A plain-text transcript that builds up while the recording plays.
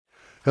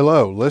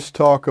Hello, let's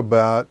talk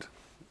about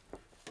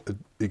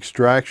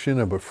extraction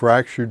of a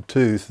fractured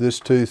tooth. This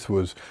tooth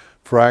was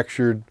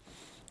fractured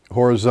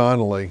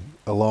horizontally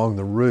along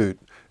the root,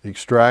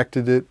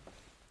 extracted it,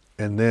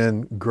 and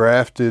then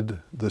grafted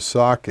the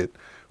socket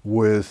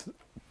with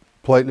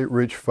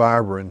platelet-rich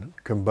fibrin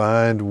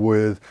combined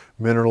with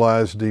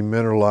mineralized,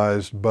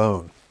 demineralized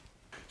bone.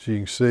 So you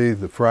can see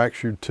the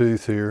fractured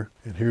tooth here,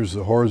 and here's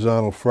the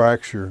horizontal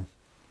fracture,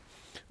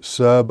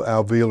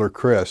 subalveolar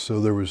crest. So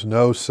there was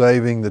no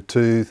saving the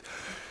tooth.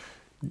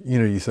 You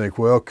know, you think,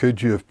 well,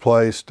 could you have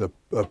placed a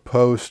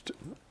post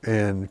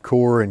and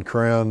core and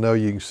crown? No,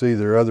 you can see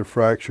there are other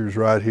fractures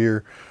right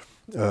here.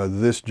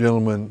 This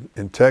gentleman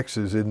in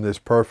Texas, isn't this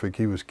perfect?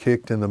 He was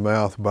kicked in the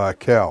mouth by a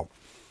cow.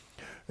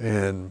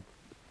 And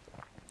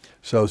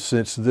so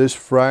since this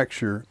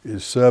fracture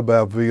is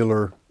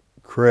subalveolar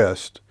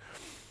crest,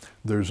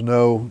 there's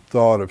no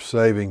thought of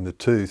saving the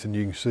tooth. And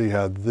you can see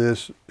how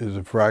this is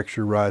a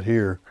fracture right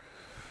here.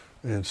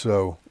 And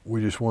so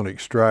we just want to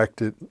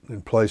extract it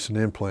and place an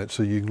implant.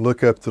 So you can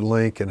look up the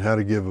link and how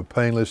to give a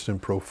painless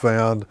and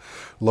profound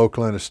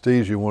local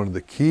anesthesia. One of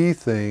the key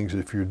things,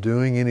 if you're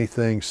doing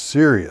anything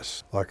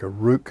serious, like a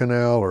root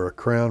canal or a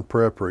crown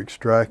prep or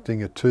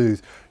extracting a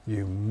tooth,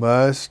 you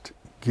must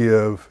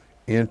give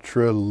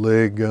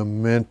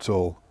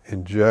intraligamental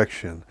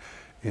injection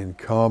in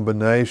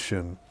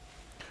combination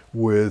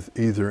with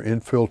either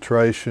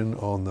infiltration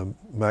on the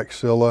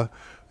maxilla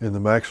in the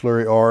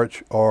maxillary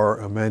arch or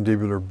a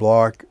mandibular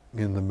block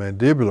in the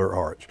mandibular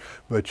arch.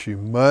 But you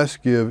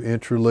must give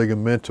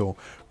intraligamental.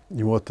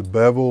 You want the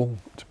bevel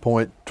to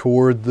point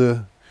toward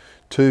the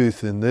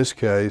tooth in this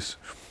case,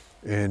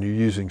 and you're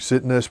using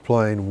sit-nest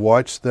plane.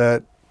 Watch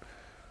that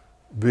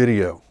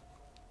video.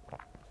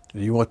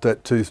 You want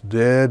that tooth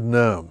dead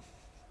numb.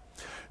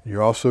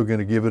 You're also going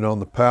to give it on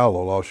the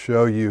palatal. I'll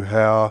show you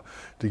how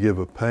to give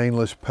a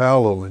painless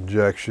palatal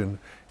injection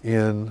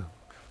in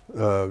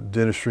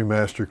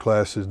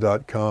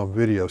DentistryMasterClasses.com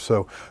video.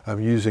 So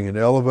I'm using an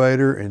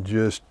elevator and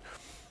just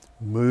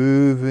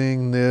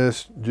moving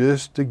this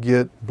just to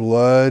get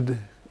blood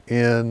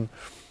in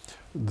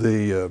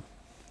the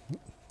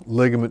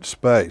ligament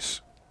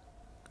space.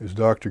 As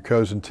Dr.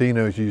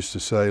 Cosentino used to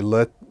say,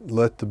 let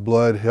the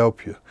blood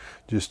help you,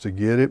 just to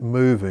get it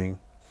moving.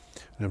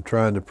 And I'm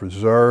trying to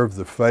preserve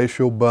the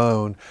facial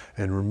bone.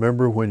 And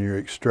remember, when you're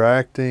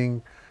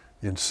extracting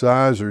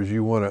incisors,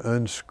 you want to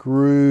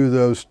unscrew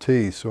those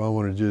teeth. So I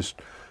want to just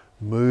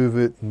move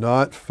it,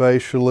 not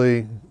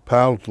facially,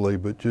 palatally,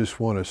 but just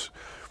want to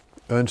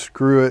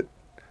unscrew it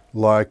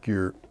like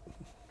you're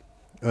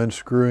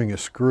unscrewing a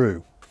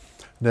screw.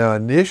 Now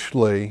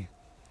initially,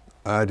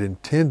 I'd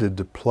intended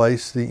to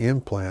place the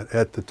implant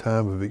at the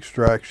time of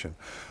extraction.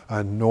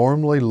 I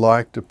normally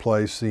like to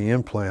place the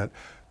implant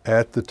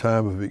at the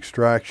time of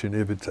extraction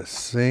if it's a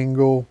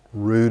single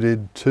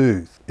rooted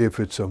tooth. If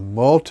it's a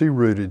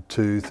multi-rooted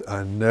tooth,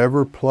 I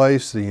never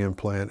place the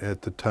implant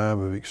at the time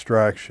of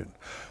extraction.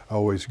 I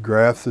always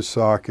graft the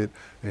socket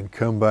and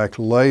come back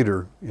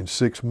later in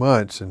 6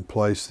 months and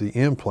place the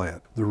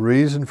implant. The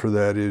reason for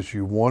that is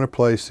you want to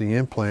place the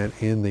implant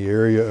in the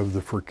area of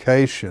the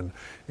furcation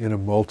in a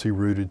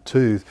multi-rooted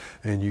tooth,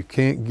 and you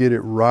can't get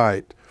it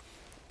right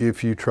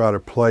if you try to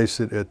place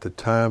it at the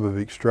time of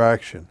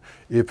extraction,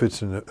 if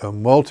it's a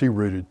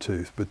multi-rooted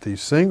tooth. But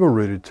these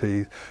single-rooted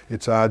teeth,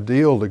 it's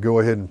ideal to go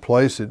ahead and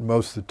place it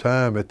most of the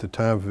time at the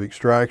time of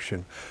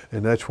extraction.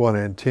 And that's what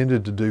I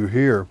intended to do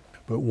here.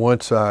 But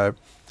once I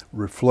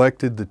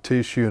reflected the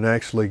tissue and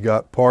actually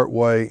got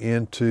partway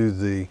into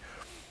the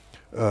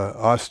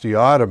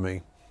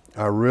osteotomy,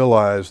 I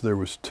realized there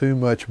was too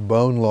much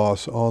bone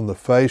loss on the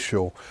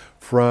facial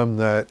from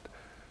that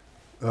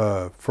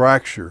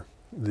fracture,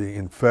 the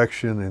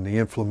infection and the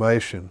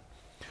inflammation,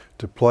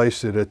 to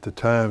place it at the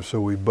time.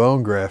 So we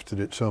bone grafted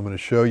it. So I'm going to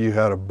show you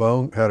how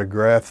to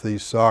graft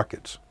these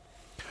sockets.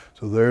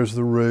 So there's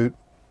the root.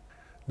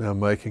 Now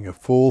making a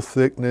full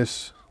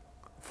thickness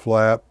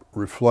flap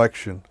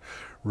reflection,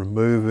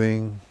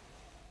 removing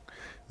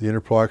the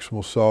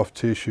interproximal soft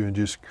tissue and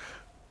just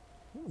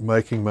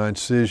making my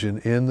incision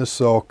in the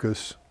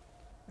sulcus.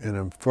 And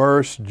I'm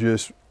first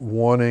just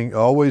wanting,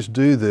 always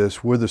do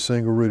this with a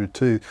single rooted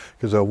tooth,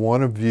 because I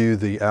want to view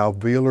the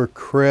alveolar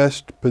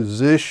crest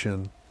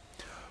position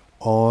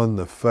on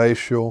the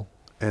facial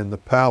and the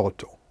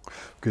palatal,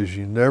 because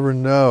you never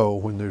know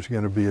when there's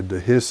going to be a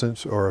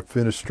dehiscence or a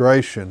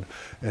fenestration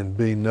and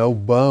be no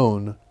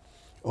bone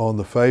on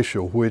the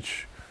facial,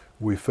 which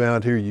we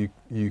found here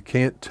you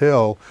can't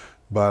tell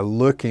by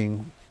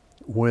looking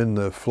when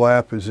the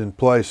flap is in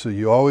place. So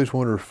you always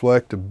want to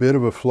reflect a bit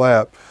of a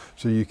flap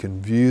so you can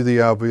view the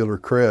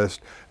alveolar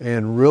crest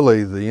and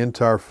really the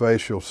entire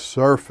facial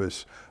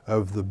surface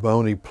of the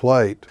bony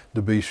plate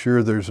to be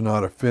sure there's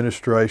not a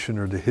fenestration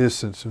or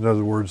dehiscence. In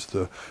other words,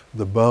 the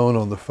bone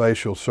on the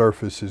facial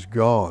surface is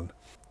gone.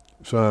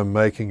 So I'm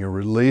making a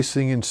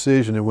releasing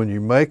incision, and when you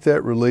make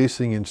that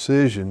releasing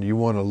incision, you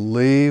want to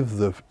leave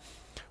the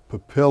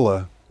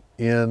papilla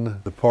in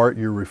the part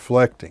you're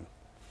reflecting.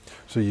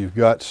 So you've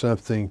got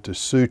something to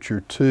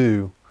suture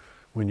to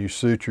when you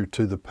suture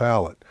to the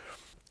palate.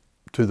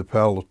 to the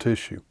palatal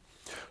tissue.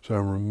 So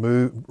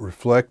I'm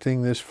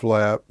reflecting this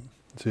flap.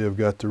 See, I've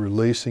got the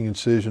releasing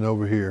incision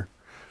over here,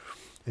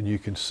 and you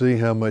can see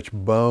how much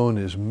bone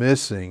is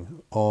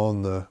missing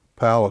on the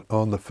palate,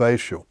 on the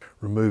facial.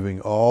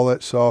 Removing all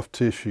that soft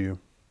tissue.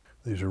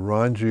 These are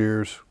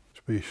rongeers.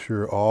 To be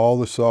sure all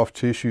the soft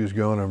tissue is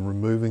gone, I'm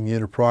removing the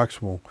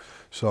interproximal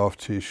soft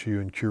tissue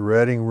and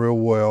curetting real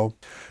well.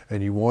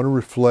 And you want to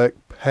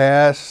reflect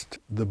past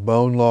the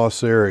bone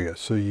loss area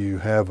so you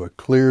have a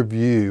clear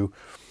view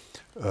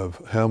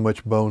of how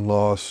much bone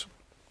loss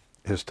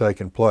has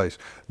taken place.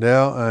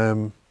 Now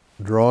I'm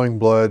drawing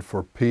blood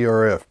for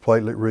PRF,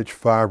 platelet-rich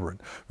fibrin.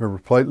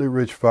 Remember,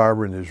 platelet-rich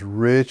fibrin is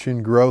rich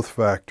in growth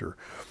factor.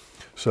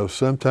 So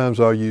sometimes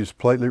I'll use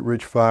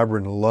platelet-rich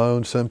fibrin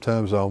alone.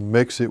 Sometimes I'll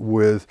mix it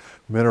with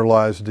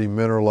mineralized,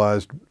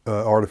 demineralized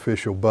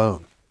artificial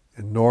bone.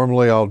 And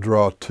normally I'll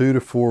draw 2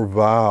 to 4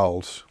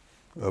 vials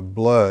of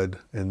blood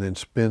and then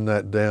spin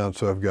that down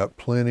so I've got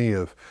plenty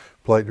of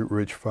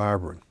platelet-rich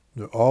fibrin.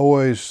 We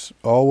always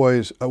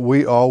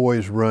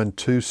run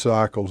 2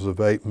 cycles of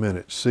 8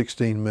 minutes,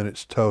 16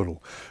 minutes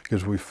total,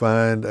 because we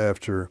find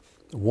after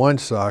 1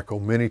 cycle,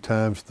 many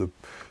times the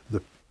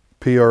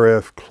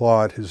PRF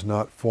clot has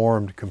not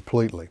formed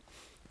completely,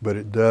 but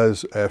it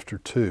does after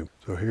 2.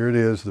 So here it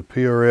is. The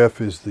PRF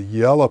is the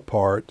yellow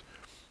part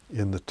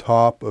in the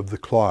top of the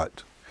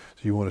clot.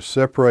 So you want to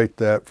separate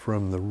that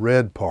from the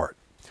red part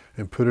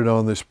and put it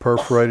on this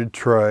perforated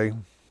tray.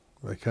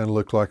 They kind of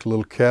look like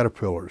little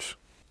caterpillars.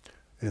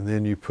 And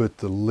then you put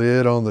the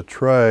lid on the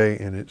tray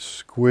and it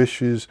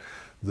squishes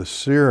the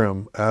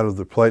serum out of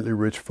the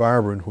platelet-rich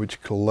fibrin,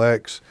 which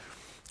collects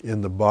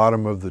in the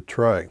bottom of the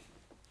tray.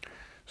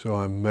 So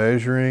I'm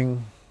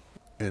measuring,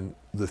 and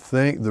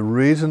the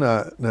reason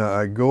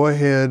I go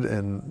ahead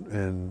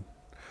and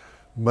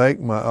make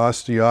my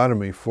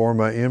osteotomy for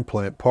my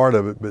implant, part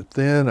of it, but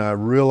then I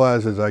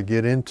realize as I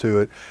get into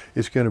it,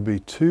 it's going to be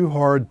too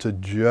hard to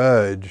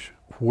judge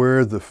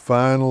where the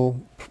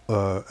final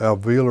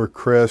alveolar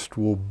crest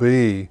will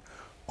be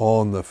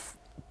on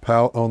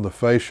the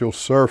facial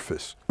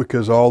surface,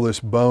 because all this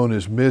bone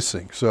is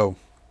missing. So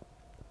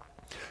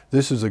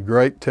this is a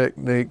great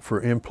technique for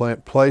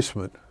implant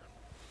placement.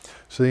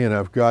 See, and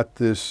I've got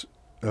this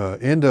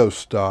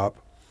endostop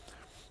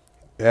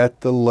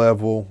at the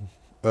level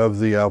of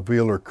the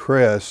alveolar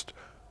crest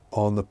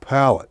on the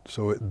palate.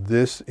 So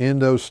this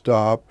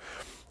endostop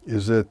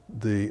is at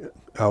the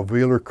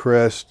alveolar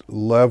crest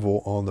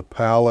level on the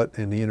palate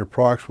and the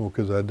interproximal,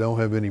 because I don't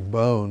have any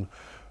bone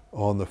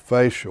on the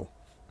facial.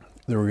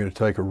 Then we're going to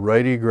take a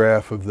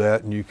radiograph of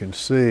that, and you can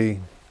see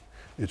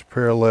it's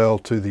parallel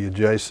to the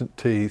adjacent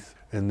teeth.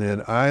 And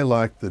then I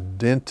like the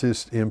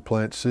dentist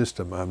implant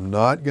system. I'm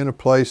not going to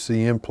place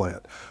the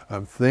implant.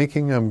 I'm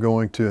thinking I'm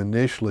going to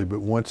initially,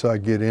 but once I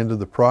get into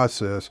the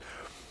process,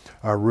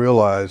 I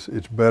realize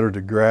it's better to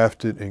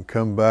graft it and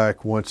come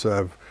back once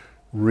I've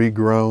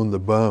regrown the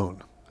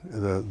bone.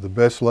 The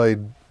best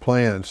laid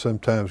plans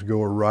sometimes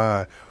go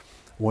awry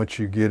once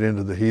you get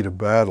into the heat of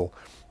battle.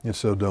 And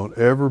so don't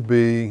ever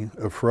be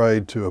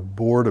afraid to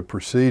abort a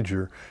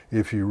procedure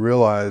if you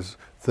realize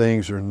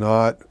things are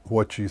not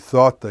what you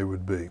thought they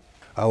would be.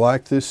 I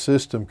like this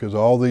system because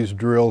all these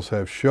drills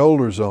have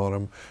shoulders on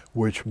them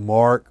which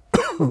mark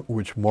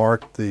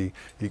the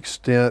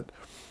extent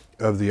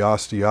of the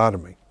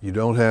osteotomy. You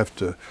don't have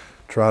to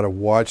try to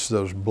watch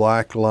those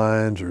black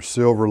lines or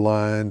silver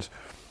lines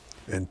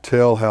and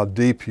tell how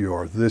deep you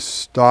are. This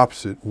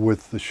stops it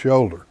with the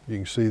shoulder. You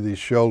can see these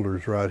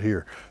shoulders right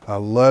here. I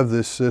love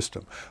this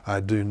system.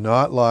 I do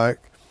not like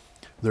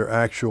their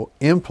actual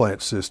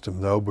implant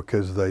system though,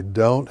 because they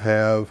don't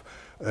have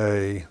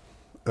a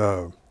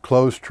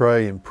closed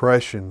tray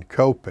impression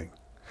coping.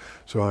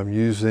 So I'm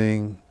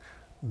using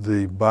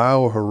the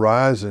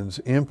BioHorizons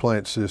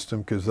implant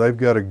system because they've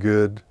got a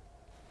good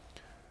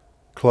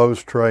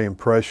closed tray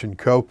impression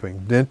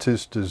coping.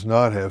 Dentist does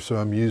not have, so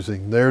I'm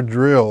using their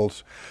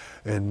drills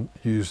and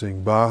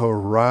using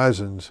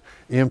BioHorizons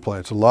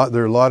implants.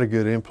 There are a lot of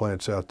good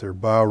implants out there.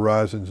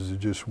 BioHorizons is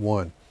just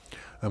one.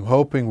 I'm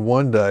hoping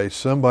one day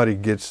somebody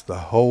gets the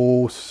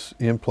whole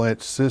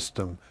implant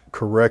system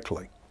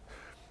correctly.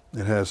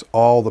 It has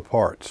all the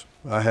parts.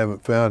 I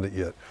haven't found it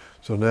yet.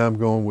 So now I'm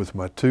going with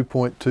my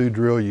 2.2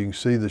 drill. You can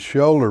see the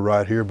shoulder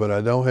right here, but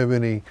I don't have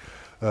any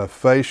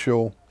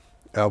facial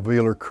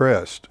alveolar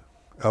crest,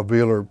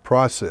 alveolar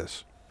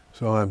process.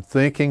 So I'm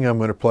thinking I'm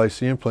going to place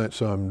the implant,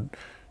 so I'm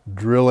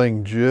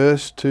drilling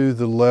just to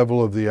the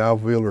level of the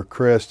alveolar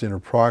crest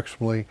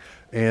interproximally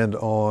and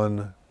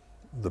on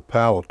the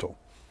palatal.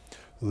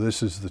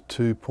 This is the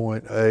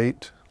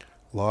 2.8,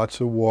 lots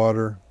of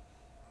water.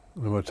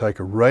 I'm going to take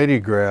a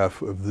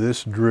radiograph of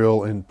this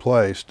drill in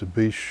place to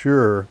be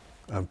sure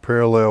I'm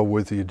parallel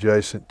with the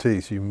adjacent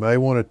teeth. You may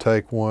want to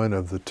take one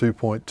of the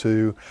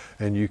 2.2,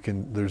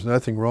 and there's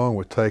nothing wrong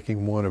with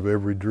taking one of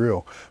every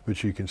drill,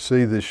 but you can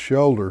see this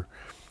shoulder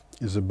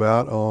is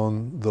about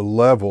on the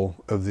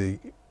level of the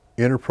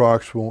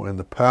interproximal and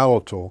the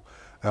palatal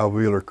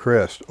alveolar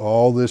crest.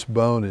 All this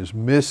bone is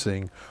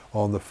missing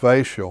on the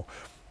facial.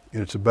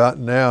 And it's about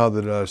now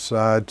that I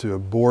decide to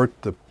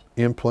abort the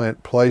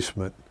implant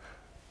placement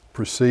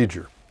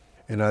procedure.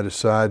 And I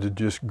decided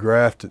to just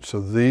graft it. So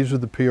these are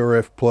the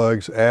PRF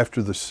plugs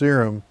after the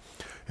serum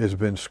has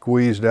been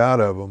squeezed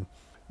out of them.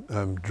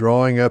 I'm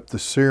drawing up the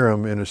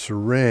serum in a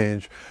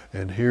syringe,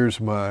 and here's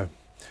my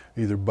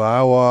either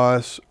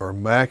BioOs or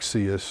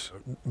Maxius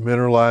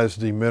mineralized,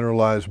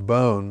 demineralized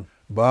bone.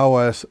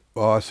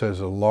 BioOs has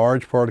a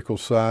large particle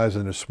size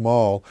and a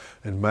small,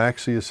 and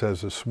Maxius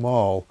has a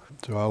small,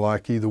 so I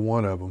like either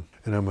one of them.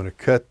 And I'm going to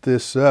cut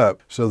this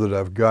up so that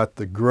I've got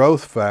the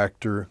growth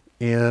factor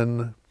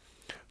in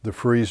the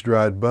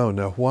freeze-dried bone.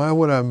 Now, why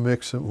would I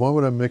mix them? Why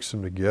would I mix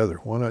them together?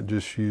 Why not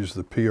just use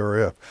the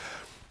PRF?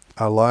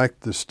 I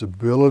like the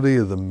stability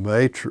of the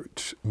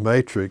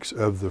matrix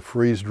of the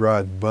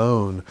freeze-dried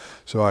bone,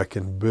 so I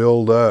can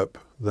build up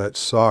that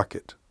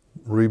socket,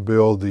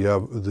 rebuild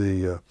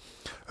the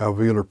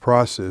alveolar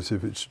process.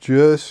 If it's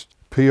just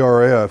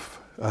PRF,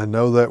 I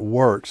know that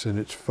works, and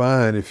it's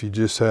fine if you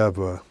just have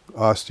a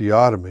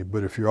osteotomy.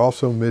 But if you're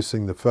also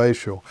missing the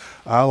facial,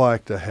 I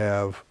like to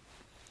have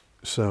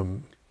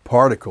some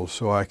particles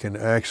so I can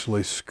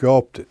actually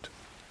sculpt it.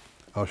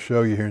 I'll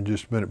show you here in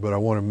just a minute, but I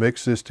want to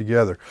mix this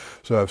together.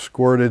 So I've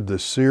squirted the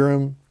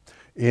serum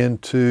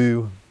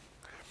into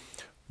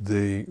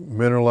the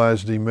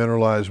mineralized,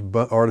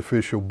 demineralized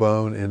artificial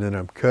bone, and then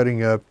I'm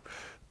cutting up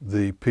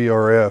the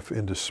PRF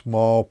into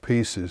small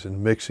pieces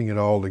and mixing it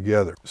all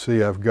together.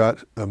 See, I've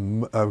got a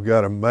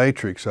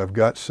matrix. I've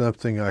got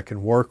something I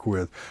can work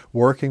with.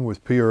 Working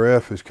with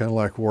PRF is kind of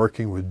like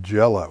working with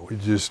Jello.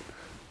 It just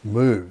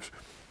moves.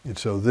 And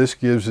so this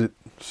gives it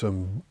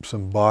some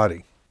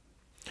body.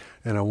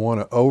 And I want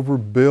to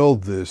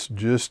overbuild this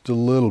just a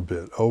little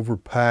bit,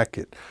 overpack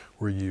it,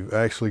 where you've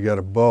actually got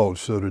a bulge.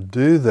 So to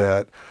do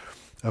that,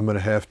 I'm going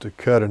to have to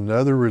cut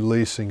another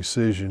releasing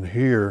incision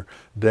here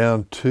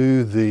down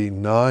to the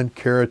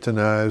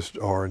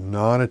non-keratinized or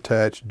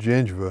non-attached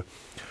gingiva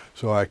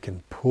so I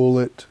can pull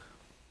it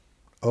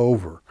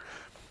over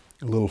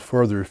a little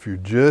further. If you're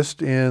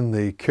just in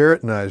the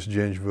keratinized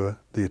gingiva,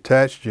 the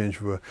attached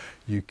gingiva,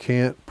 you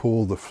can't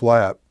pull the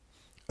flap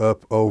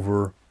up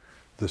over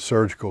the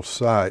surgical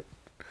site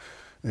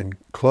and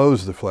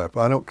close the flap.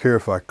 I don't care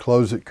if I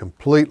close it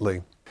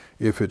completely,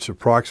 if it's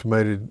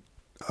approximated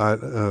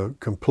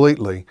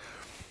completely,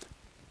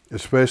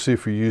 especially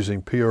if you're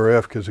using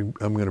PRF, because I'm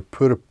going to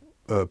put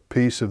a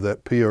piece of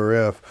that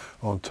PRF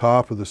on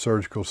top of the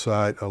surgical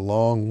site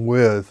along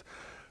with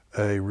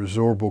a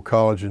resorbable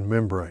collagen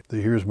membrane.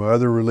 Here's my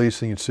other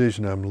releasing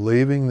incision. I'm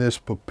leaving this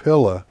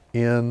papilla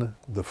in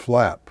the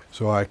flap,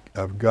 so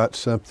I've got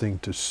something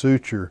to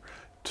suture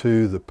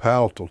to the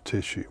palatal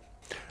tissue.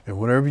 And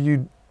whenever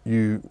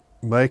you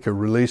make a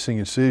releasing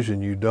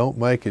incision, you don't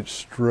make it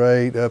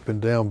straight up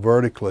and down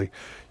vertically.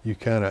 You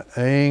kind of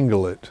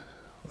angle it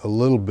a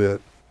little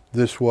bit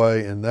this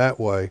way and that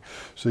way,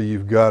 so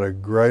you've got a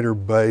greater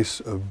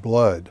base of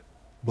blood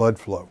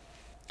flow.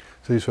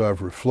 See, so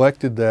I've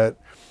reflected that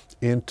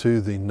into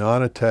the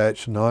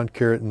non-attached,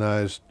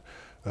 non-keratinized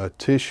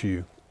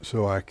tissue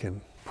so I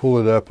can pull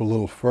it up a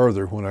little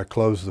further when I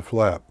close the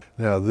flap.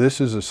 Now this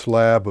is a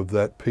slab of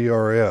that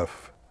PRF,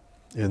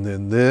 and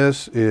then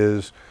this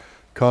is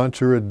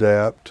Contour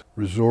Adapt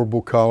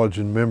resorbable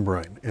collagen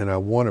membrane, and I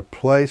want to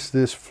place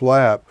this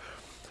flap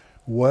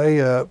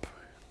way up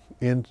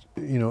in,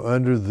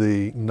 under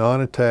the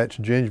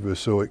non-attached gingiva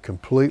so it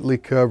completely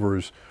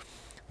covers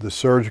the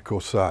surgical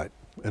site,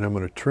 and I'm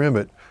going to trim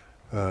it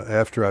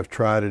after I've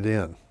tried it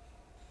in.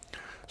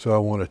 So I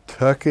want to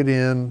tuck it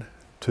in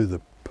to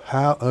the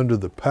under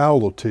the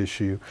palatal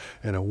tissue,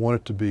 and I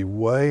want it to be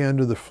way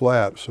under the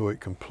flap so it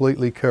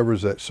completely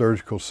covers that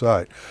surgical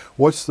site.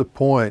 What's the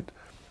point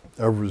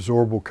of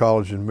resorbable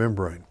collagen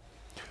membrane?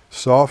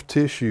 Soft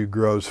tissue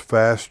grows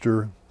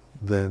faster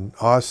than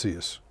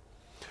osseous.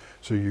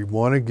 So you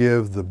want to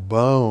give the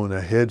bone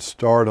a head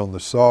start on the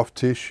soft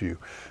tissue.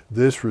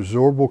 This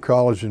resorbable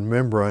collagen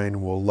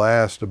membrane will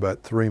last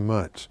about 3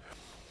 months.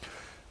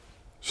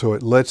 So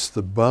it lets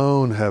the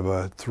bone have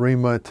a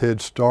 3-month head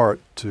start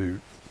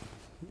to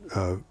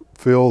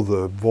fill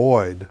the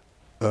void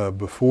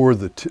before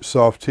the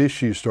soft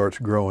tissue starts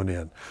growing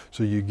in.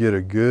 So you get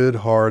a good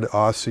hard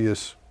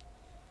osseous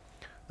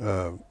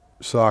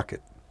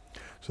socket.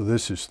 So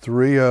this is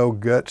 3/0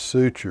 gut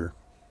suture,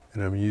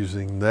 and I'm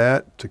using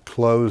that to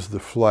close the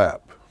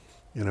flap.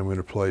 And I'm going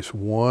to place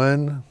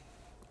one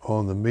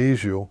on the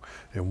mesial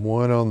and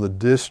one on the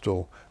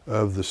distal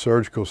of the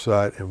surgical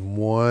site and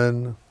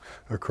one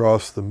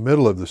across the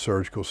middle of the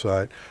surgical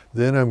site.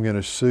 Then I'm going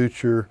to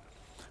suture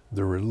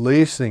the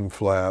releasing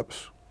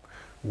flaps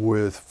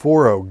with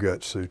 4/0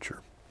 gut suture.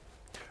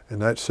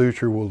 And that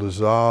suture will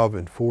dissolve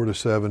in 4 to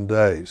 7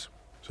 days.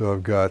 So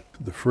I've got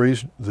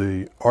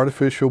the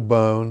artificial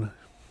bone,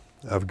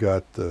 I've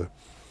got the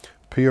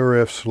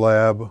PRF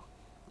slab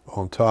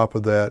on top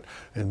of that,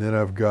 and then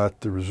I've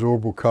got the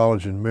resorbable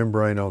collagen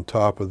membrane on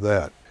top of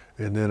that.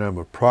 And then I'm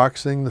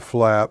approximating the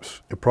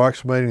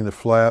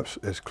flaps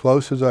as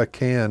close as I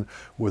can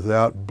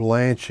without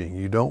blanching.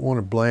 You don't want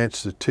to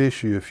blanch the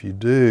tissue. If you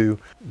do,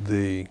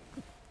 the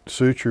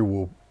suture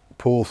will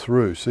pull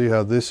through. See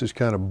how this is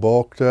kind of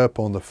bulked up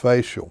on the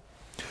facial.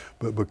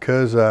 But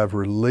because I've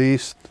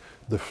released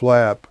the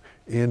flap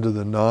into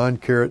the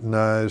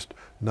non-keratinized,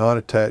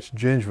 non-attached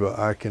gingiva,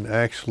 I can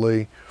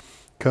actually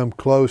come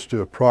close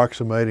to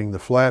approximating the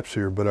flaps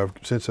here, but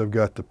since I've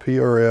got the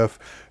PRF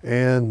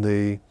and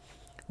the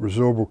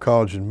resorbable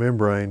collagen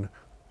membrane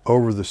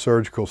over the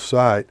surgical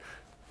site,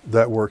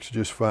 that works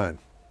just fine.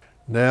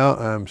 Now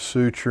I'm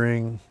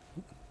suturing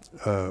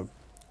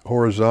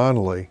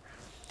horizontally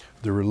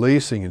the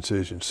releasing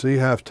incision. See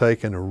how I've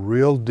taken a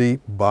real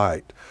deep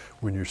bite.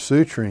 When you're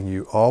suturing,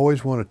 you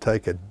always want to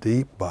take a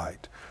deep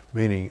bite,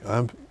 meaning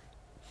I'm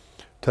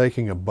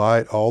taking a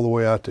bite all the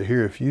way out to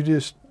here. If you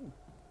just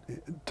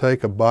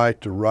take a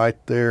bite to right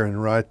there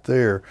and right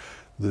there,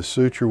 the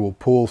suture will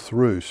pull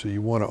through. So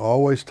you want to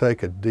always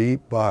take a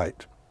deep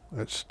bite.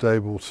 That's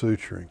stable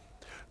suturing.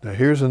 Now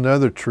here's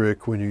another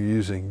trick when you're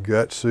using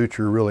gut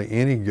suture, really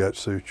any gut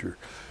suture.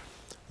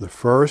 The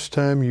first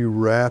time you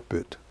wrap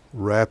it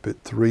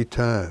 3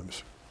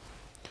 times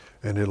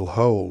and it'll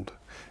hold.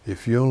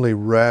 If you only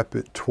wrap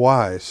it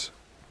twice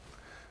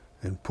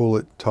and pull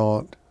it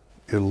taut,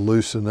 it'll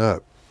loosen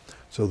up.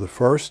 So the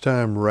first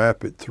time,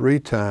 wrap it 3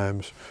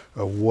 times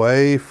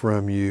away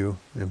from you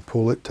and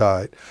pull it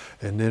tight,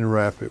 and then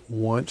wrap it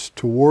once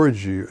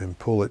towards you and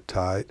pull it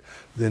tight,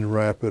 then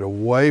wrap it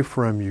away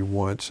from you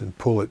once and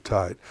pull it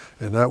tight.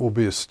 And that will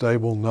be a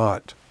stable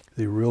knot,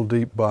 a real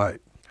deep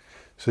bite.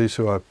 See,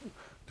 so I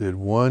did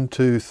 1,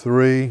 2,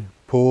 3,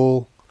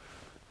 pull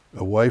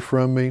away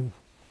from me,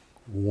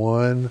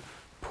 1,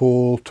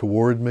 pull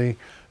toward me,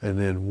 and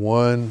then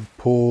 1,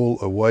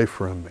 pull away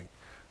from me.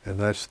 And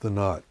that's the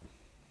knot.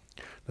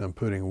 I'm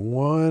putting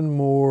 1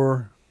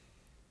 more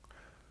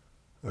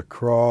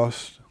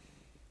across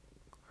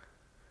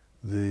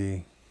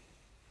the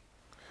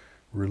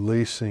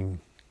releasing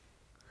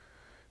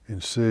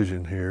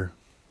incision here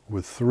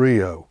with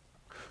 3/0.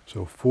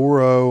 So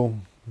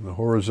 4/0 in the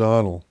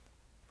horizontal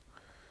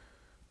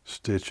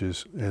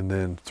stitches and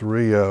then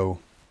 3/0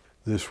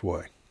 this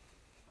way.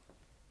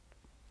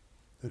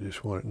 I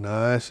just want it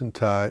nice and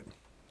tight.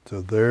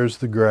 So there's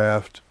the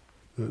graft.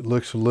 It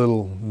looks a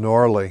little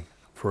gnarly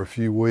for a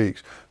few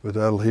weeks, but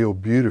that'll heal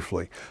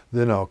beautifully.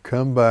 Then I'll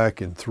come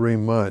back in 3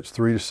 months,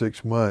 3 to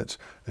 6 months,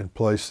 and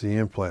place the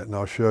implant. And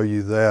I'll show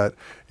you that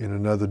in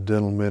another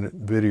Dental Minute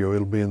video.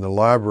 It'll be in the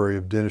library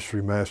of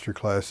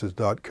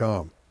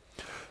dentistrymasterclasses.com.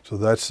 So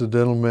that's the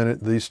Dental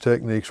Minute. These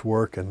techniques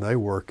work, and they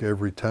work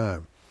every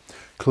time.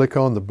 Click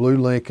on the blue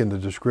link in the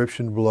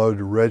description below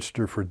to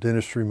register for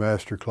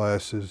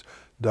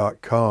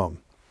dentistrymasterclasses.com.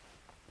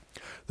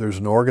 There's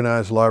an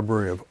organized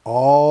library of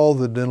all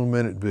the Dental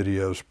Minute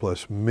videos,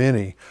 plus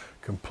many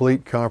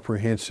complete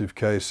comprehensive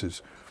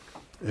cases.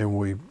 And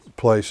we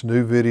place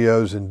new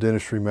videos in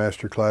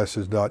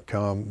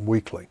dentistrymasterclasses.com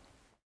weekly.